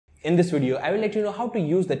In this video, I will let you know how to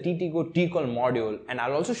use the TTGO T-Call module, and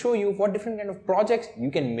I'll also show you what different kind of projects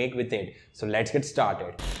you can make with it. So let's get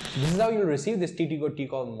started. So this is how you'll receive this TTGO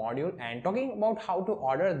T-Call module. And talking about how to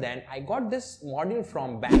order, then I got this module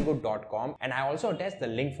from banggood.com, and I also attached the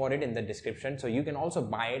link for it in the description, so you can also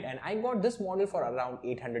buy it. And I got this module for around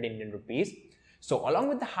 800 Indian rupees. So along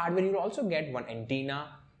with the hardware, you'll also get one antenna,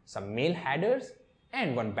 some mail headers,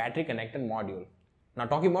 and one battery connected module. Now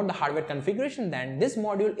talking about the hardware configuration, then this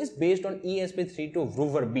module is based on ESP32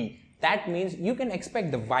 Rover B. That means you can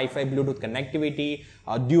expect the Wi-Fi Bluetooth connectivity,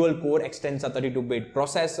 a dual core Extensa 32-bit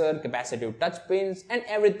processor, capacitive touch pins, and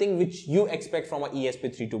everything which you expect from an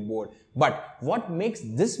ESP32 board. But what makes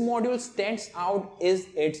this module stands out is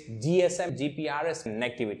its GSM GPRS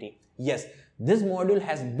connectivity. Yes, this module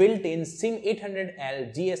has built-in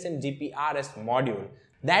Sim800L GSM GPRS module.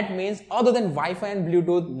 That means other than Wi-Fi and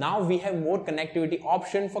Bluetooth, now we have more connectivity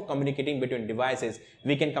option for communicating between devices.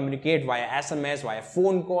 We can communicate via SMS, via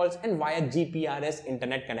phone calls, and via GPRS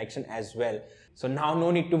internet connection as well. So now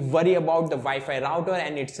no need to worry about the Wi-Fi router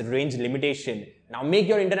and its range limitation. Now make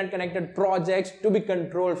your internet connected projects to be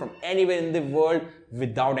controlled from anywhere in the world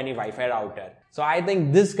without any Wi-Fi router. So I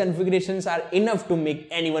think these configurations are enough to make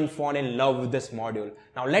anyone fall in love with this module.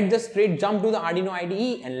 Now let's just straight jump to the Arduino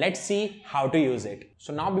IDE and let's see how to use it.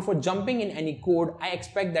 So now before jumping in any code, I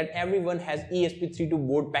expect that everyone has ESP32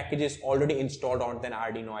 board packages already installed on an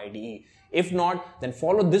Arduino IDE. If not, then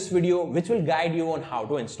follow this video which will guide you on how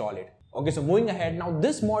to install it. Okay, so moving ahead, now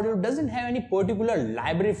this module doesn't have any particular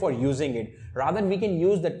library for using it. Rather, we can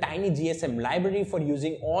use the tiny GSM library for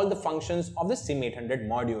using all the functions of the Sim800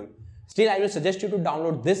 module. Still, I will suggest you to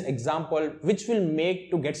download this example, which will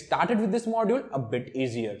make to get started with this module a bit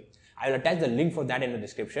easier. I will attach the link for that in the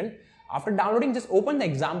description. After downloading, just open the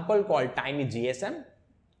example called Tiny GSM.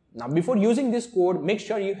 Now, before using this code, make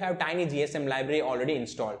sure you have Tiny GSM library already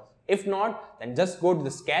installed. If not, then just go to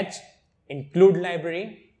the Sketch, Include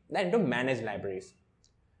Library, then to Manage Libraries.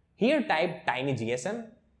 Here type Tiny GSM,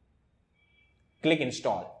 click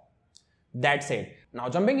Install. That's it. Now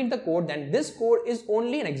jumping into the code, then this code is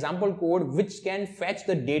only an example code which can fetch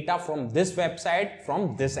the data from this website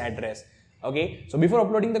from this address. Okay, so before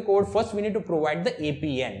uploading the code, first we need to provide the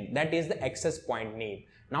APN, that is the access point name.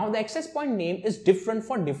 Now the access point name is different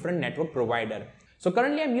for different network provider. So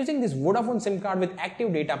currently I'm using this Vodafone SIM card with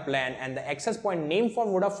active data plan, and the access point name for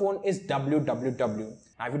Vodafone is www.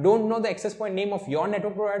 Now if you don't know the access point name of your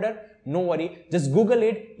network provider, no worry, just Google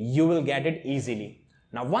it, you will get it easily.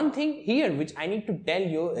 Now one thing here which I need to tell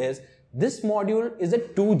you is this module is a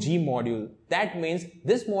 2G module. That means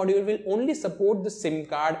this module will only support the SIM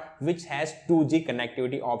card which has 2G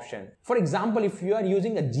connectivity option. For example, if you are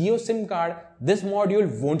using a Jio SIM card, this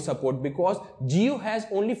module won't support because Jio has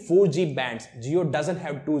only 4G bands. Jio doesn't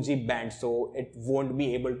have 2G bands, so it won't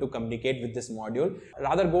be able to communicate with this module.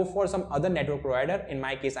 Rather go for some other network provider. In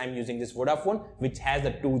my case, I'm using this Vodafone which has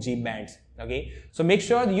the 2G bands. Okay, so make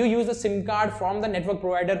sure you use the SIM card from the network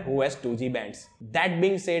provider who has 2G bands. That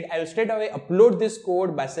being said, I will straight away upload this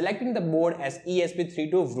code by selecting the board as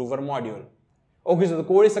ESP32 Rover module. Okay, so the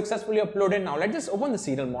code is successfully uploaded. Now let's just open the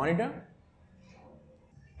serial monitor.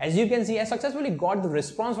 As you can see, I successfully got the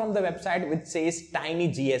response from the website which says Tiny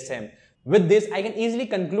GSM. With this, I can easily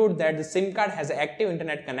conclude that the SIM card has an active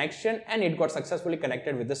internet connection and it got successfully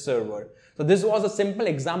connected with the server. So this was a simple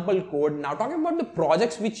example code. Now talking about the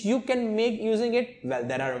projects which you can make using it, well,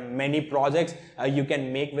 there are many projects you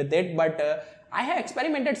can make with it, but I have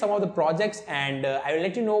experimented some of the projects and I will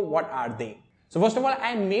let you know what are they. So first of all,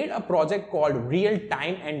 I made a project called Real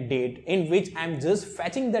Time and Date, in which I'm just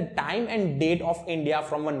fetching the time and date of India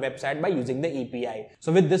from one website by using the API.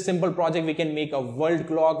 So with this simple project, we can make a world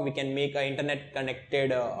clock, we can make an internet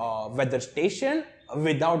connected weather station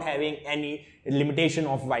without having any limitation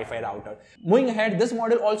of Wi-Fi router. Moving ahead, this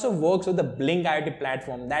model also works with the Blink IoT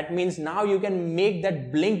platform. That means now you can make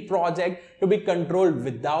that Blink project to be controlled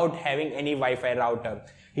without having any Wi-Fi router.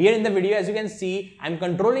 Here in the video, as you can see, I'm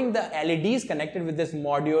controlling the LEDs connected with this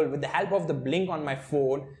module with the help of the Blink on my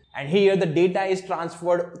phone. And here the data is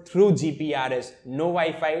transferred through GPRS, no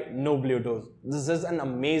Wi-Fi, no Bluetooth. This is an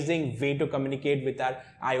amazing way to communicate with our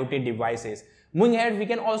IoT devices. Moving ahead, we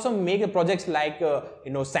can also make projects like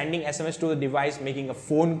sending SMS to the device, making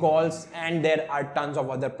phone calls, and there are tons of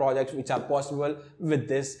other projects which are possible with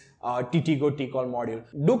this TTGO T-Call module.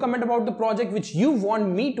 Do comment about the project which you want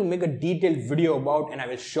me to make a detailed video about, and I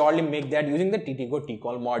will surely make that using the TTGO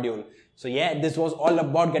T-Call module. So yeah, this was all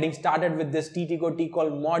about getting started with this TTGO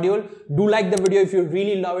T-Call module. Do like the video if you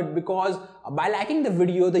really love it, because by liking the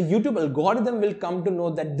video, the YouTube algorithm will come to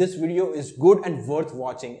know that this video is good and worth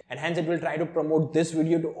watching, and hence it will try to promote this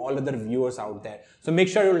video to all other viewers out there. So make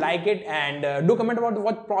sure you like it, and do comment about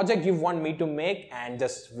what project you want me to make, and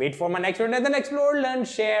just wait for my next video. And then explore, learn,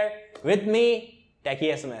 share with me,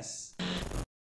 techiesms.